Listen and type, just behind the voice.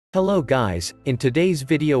Hello guys, in today's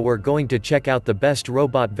video we're going to check out the best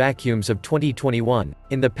robot vacuums of 2021.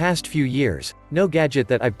 In the past few years, no gadget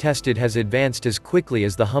that I've tested has advanced as quickly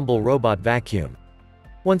as the humble robot vacuum.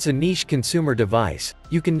 Once a niche consumer device,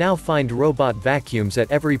 you can now find robot vacuums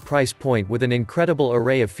at every price point with an incredible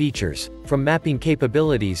array of features, from mapping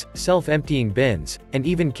capabilities, self-emptying bins, and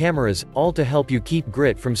even cameras, all to help you keep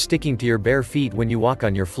grit from sticking to your bare feet when you walk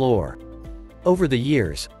on your floor. Over the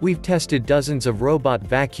years, we've tested dozens of robot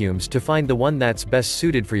vacuums to find the one that's best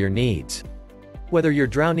suited for your needs. Whether you're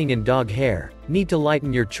drowning in dog hair, need to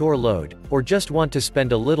lighten your chore load, or just want to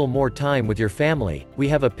spend a little more time with your family, we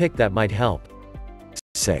have a pick that might help.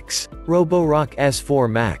 6. Roborock S4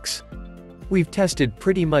 Max. We've tested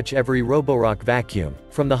pretty much every Roborock vacuum,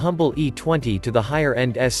 from the humble E20 to the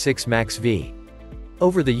higher-end S6 MaxV.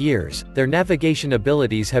 Over the years, their navigation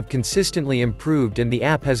abilities have consistently improved and the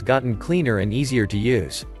app has gotten cleaner and easier to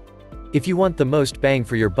use. If you want the most bang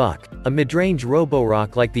for your buck, a mid-range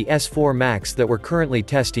Roborock like the S4 Max that we're currently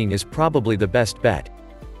testing is probably the best bet.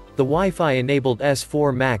 The Wi-Fi-enabled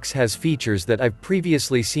S4 Max has features that I've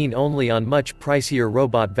previously seen only on much pricier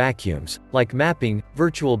robot vacuums, like mapping,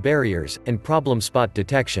 virtual barriers, and problem spot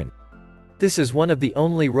detection. This is one of the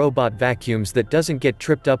only robot vacuums that doesn't get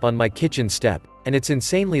tripped up on my kitchen step, and it's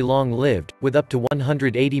insanely long-lived, with up to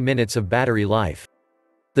 180 minutes of battery life.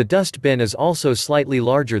 The dust bin is also slightly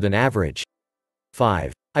larger than average.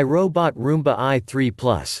 5. iRobot Roomba i3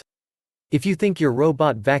 Plus. If you think your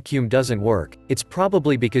robot vacuum doesn't work, it's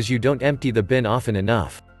probably because you don't empty the bin often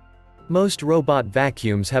enough. Most robot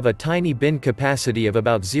vacuums have a tiny bin capacity of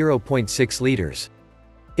about 0.6 liters.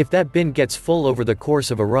 If that bin gets full over the course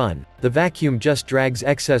of a run, the vacuum just drags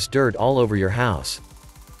excess dirt all over your house.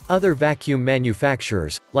 Other vacuum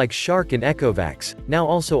manufacturers, like Shark and Ecovacs, now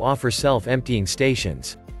also offer self-emptying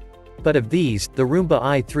stations. But of these, the Roomba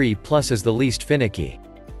i3 Plus is the least finicky.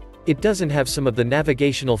 It doesn't have some of the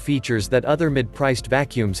navigational features that other mid-priced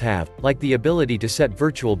vacuums have, like the ability to set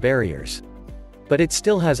virtual barriers. But it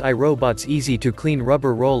still has iRobot's easy-to-clean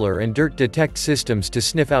rubber roller and dirt detect systems to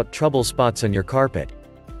sniff out trouble spots on your carpet.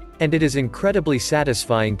 And it is incredibly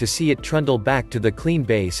satisfying to see it trundle back to the clean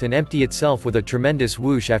base and empty itself with a tremendous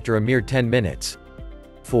whoosh after a mere 10 minutes.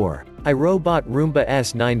 4. iRobot Roomba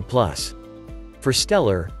S9 Plus. For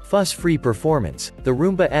stellar, fuss-free performance, the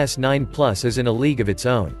Roomba S9 Plus is in a league of its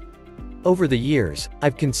own. Over the years,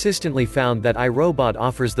 I've consistently found that iRobot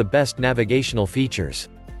offers the best navigational features.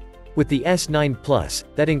 With the S9 Plus,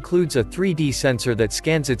 that includes a 3D sensor that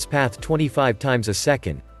scans its path 25 times a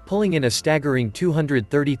second, pulling in a staggering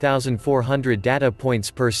 230,400 data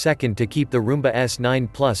points per second to keep the Roomba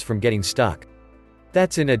S9 Plus from getting stuck.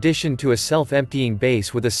 That's in addition to a self-emptying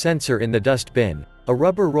base with a sensor in the dust bin, a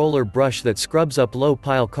rubber roller brush that scrubs up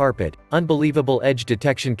low-pile carpet, unbelievable edge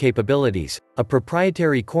detection capabilities, a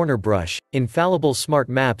proprietary corner brush, infallible smart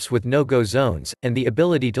maps with no-go zones, and the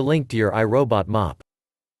ability to link to your iRobot mop.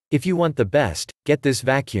 If you want the best, get this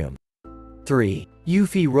vacuum. 3.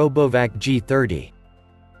 Eufy RoboVac G30.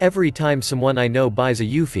 Every time someone I know buys a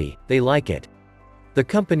Eufy, they like it. The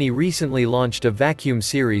company recently launched a vacuum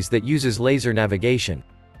series that uses laser navigation.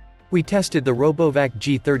 We tested the RoboVac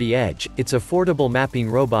G30 Edge, its affordable mapping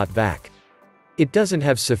robot vac. It doesn't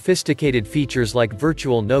have sophisticated features like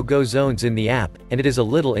virtual no-go zones in the app, and it is a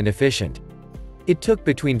little inefficient. It took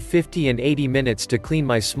between 50 and 80 minutes to clean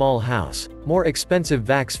my small house. More expensive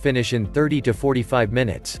vacs finish in 30 to 45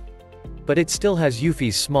 minutes. But it still has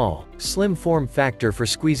Eufy's small, slim form factor for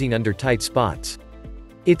squeezing under tight spots.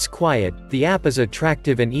 It's quiet, the app is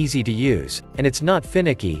attractive and easy to use, and it's not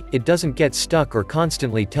finicky, it doesn't get stuck or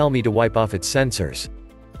constantly tell me to wipe off its sensors.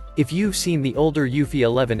 If you've seen the older Eufy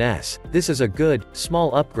 11s, this is a good,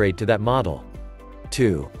 small upgrade to that model.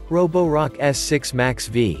 2. Roborock S6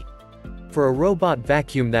 MaxV. For a robot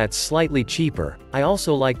vacuum that's slightly cheaper, I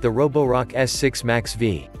also like the Roborock S6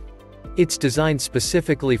 MaxV. It's designed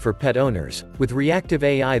specifically for pet owners, with reactive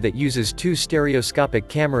AI that uses two stereoscopic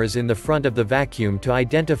cameras in the front of the vacuum to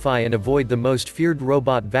identify and avoid the most feared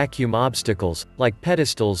robot vacuum obstacles, like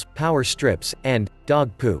pedestals, power strips, and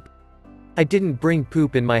dog poop. I didn't bring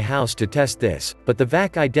poop in my house to test this, but the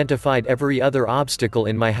vac identified every other obstacle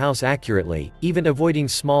in my house accurately, even avoiding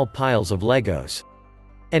small piles of Legos.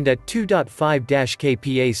 And at 2.5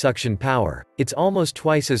 kPa suction power, it's almost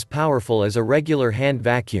twice as powerful as a regular hand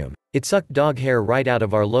vacuum. It sucked dog hair right out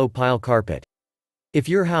of our low-pile carpet. If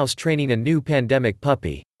you're house training a new pandemic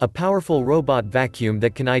puppy, a powerful robot vacuum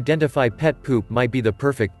that can identify pet poop might be the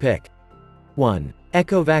perfect pick. 1.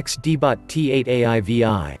 Ecovacs Deebot T8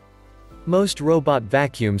 AIVI. Most robot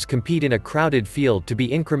vacuums compete in a crowded field to be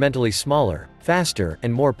incrementally smaller, faster,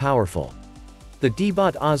 and more powerful. The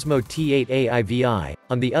Deebot Osmo T8 AIVI,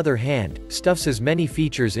 on the other hand, stuffs as many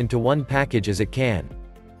features into one package as it can.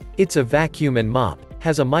 It's a vacuum and mop,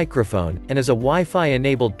 has a microphone, and has a Wi-Fi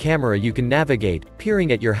enabled camera you can navigate,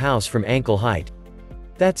 peering at your house from ankle height.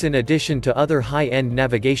 That's in addition to other high-end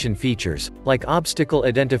navigation features, like obstacle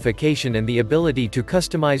identification and the ability to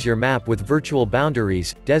customize your map with virtual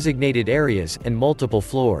boundaries, designated areas, and multiple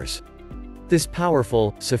floors. This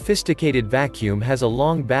powerful, sophisticated vacuum has a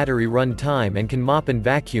long battery run time and can mop and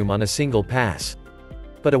vacuum on a single pass.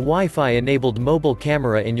 But a Wi-Fi enabled mobile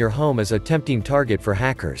camera in your home is a tempting target for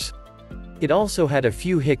hackers. It also had a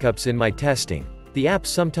few hiccups in my testing. The app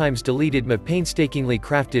sometimes deleted my painstakingly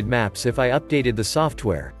crafted maps if I updated the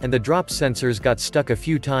software, and the drop sensors got stuck a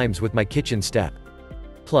few times with my kitchen step.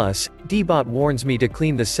 Plus, Deebot warns me to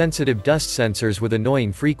clean the sensitive dust sensors with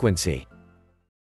annoying frequency.